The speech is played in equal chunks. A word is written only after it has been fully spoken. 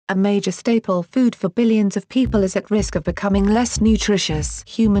a major staple food for billions of people, is at risk of becoming less nutritious.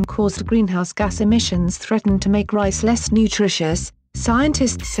 Human-caused greenhouse gas emissions threaten to make rice less nutritious,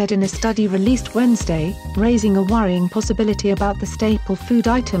 scientists said in a study released Wednesday, raising a worrying possibility about the staple food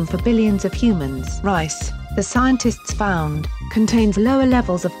item for billions of humans. Rice, the scientists found, contains lower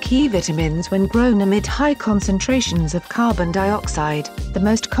levels of key vitamins when grown amid high concentrations of carbon dioxide, the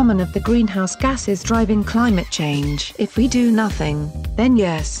most common of the greenhouse gases driving climate change. If we do nothing, then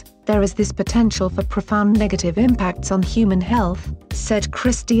yes, there is this potential for profound negative impacts on human health, said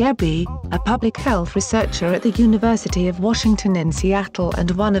Christy Eby, a public health researcher at the University of Washington in Seattle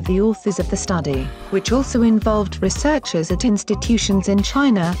and one of the authors of the study, which also involved researchers at institutions in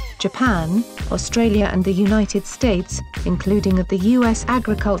China, Japan, Australia and the United States, including at the U.S.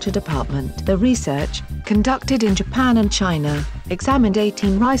 Agriculture Department. The research, conducted in Japan and China, examined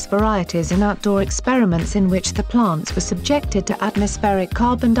 18 rice varieties in outdoor experiments in which the plants were subjected to atmospheric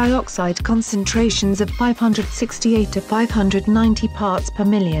carbon dioxide concentrations of 568 to 590 parts per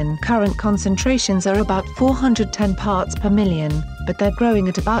million. Current concentrations are about 410 parts per million, but they're growing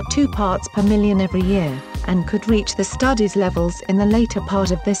at about 2 parts per million every year, and could reach the study's levels in the later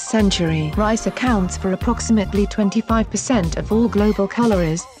part of this century. Rice accounts for approximately 25% of all global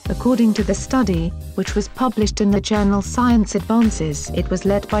calories, according to the study, which was published in the journal Science Advances. It was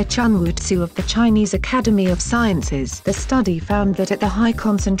led by Chunwu Tsu of the Chinese Academy of Sciences. The study found that at the high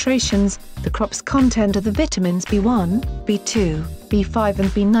concentrations, the crop's content of the vitamins B1, B2, B5 and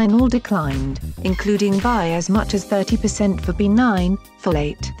B9 all declined, including by as much as 30% for B9,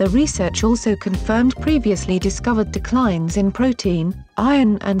 folate. The research also confirmed previously discovered declines in protein,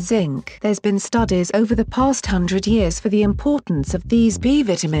 iron and zinc. There's been studies over the past 100 years for the importance of these B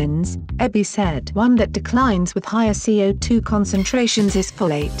vitamins, Eby said. One that declines with higher CO2 concentrations is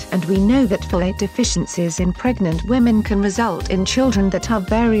folate. And we know that folate deficiencies in pregnant women can result in children that have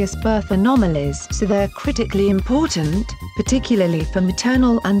various birth anomalies. So they're critically important, particularly for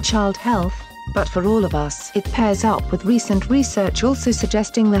maternal and child health. But for all of us, it pairs up with recent research also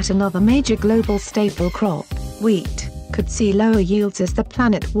suggesting that another major global staple crop, wheat, could see lower yields as the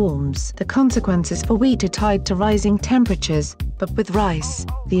planet warms. The consequences for wheat are tied to rising temperatures, but with rice,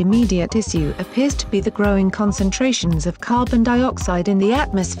 the immediate issue appears to be the growing concentrations of carbon dioxide in the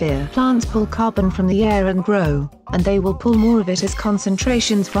atmosphere. Plants pull carbon from the air and grow, and they will pull more of it as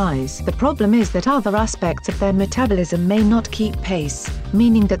concentrations rise. The problem is that other aspects of their metabolism may not keep pace,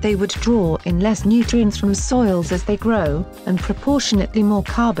 meaning that they would draw in less nutrients from soils as they grow, and proportionately more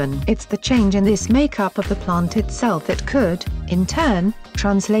carbon. It's the change in this makeup of the plant itself that could, in turn,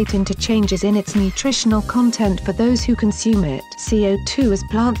 translate into changes in its nutritional content for those who consume it. CO2 is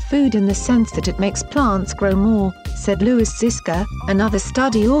plant food in the sense that it makes plants grow more, said Louis Ziska, another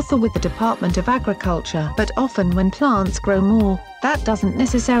study author with the Department of Agriculture. But often when plants grow more, that doesn't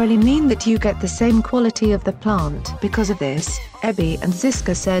necessarily mean that you get the same quality of the plant. Because of this, Eby and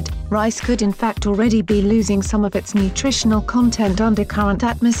Ziska said, rice could in fact already be losing some of its nutritional content under current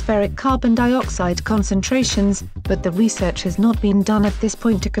atmospheric carbon dioxide concentrations, but the research has not been done at this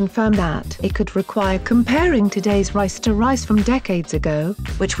point to confirm that. It could require comparing today's rice to rice from decades ago,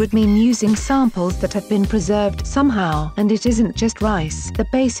 which would mean using samples that have been preserved somehow. And it isn't just rice. The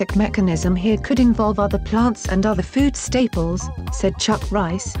basic mechanism here could involve other plants and other food staples, said Chuck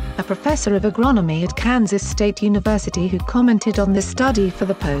Rice, a professor of agronomy at Kansas State University who commented on the study for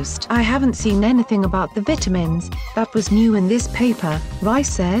the Post. I haven't seen anything about the vitamins, that was new in this paper, Rice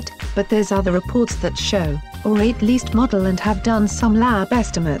said, but there's other reports that show, or at least model and have done some lab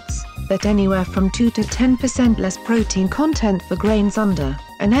estimates, that anywhere from 2 to 10% less protein content for grains under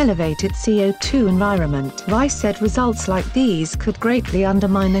an elevated CO2 environment. Rice said results like these could greatly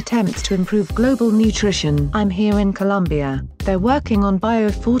undermine attempts to improve global nutrition. I'm here in Colombia. They're working on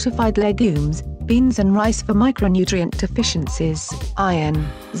biofortified legumes, beans and rice for micronutrient deficiencies, iron,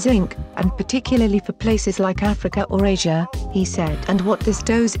 zinc, and particularly for places like Africa or Asia, he said. And what this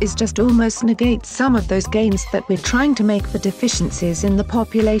does is just almost negates some of those gains that we're trying to make for deficiencies in the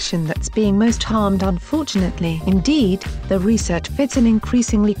population that's being most harmed, unfortunately. Indeed, the research fits an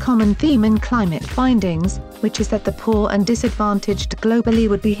increasingly common theme in climate findings, which is that the poor and disadvantaged globally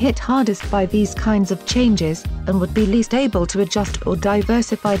would be hit hardest by these kinds of changes, and would be least able to adjust or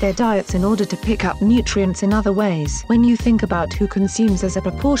diversify their diets in order to pick up nutrients in other ways. When you think about who consumes as a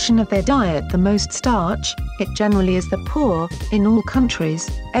proportion of their diet the most starch, it generally is the poor, in all countries,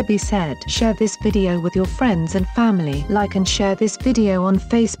 Eby said. Share this video with your friends and family. Like and share this video on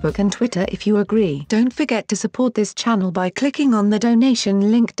Facebook and Twitter if you agree. Don't forget to support this channel by clicking on the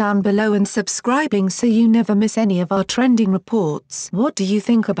donation link down below and subscribing so you never never miss any of our trending reports. What do you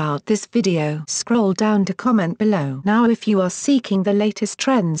think about this video? Scroll down to comment below. Now if you are seeking the latest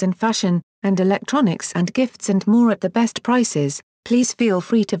trends in fashion, and electronics and gifts and more at the best prices, please feel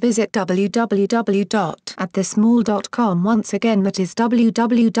free to visit www.atthismall.com. Once again, that is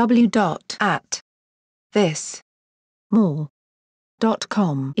www.atthismall.com.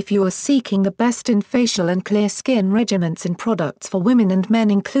 If you are seeking the best in facial and clear skin regimens and products for women and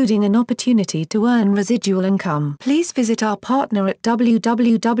men, including an opportunity to earn residual income, please visit our partner at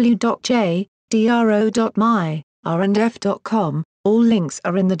www.jdro.my, r&f.com. All links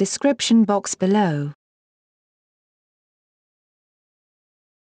are in the description box below.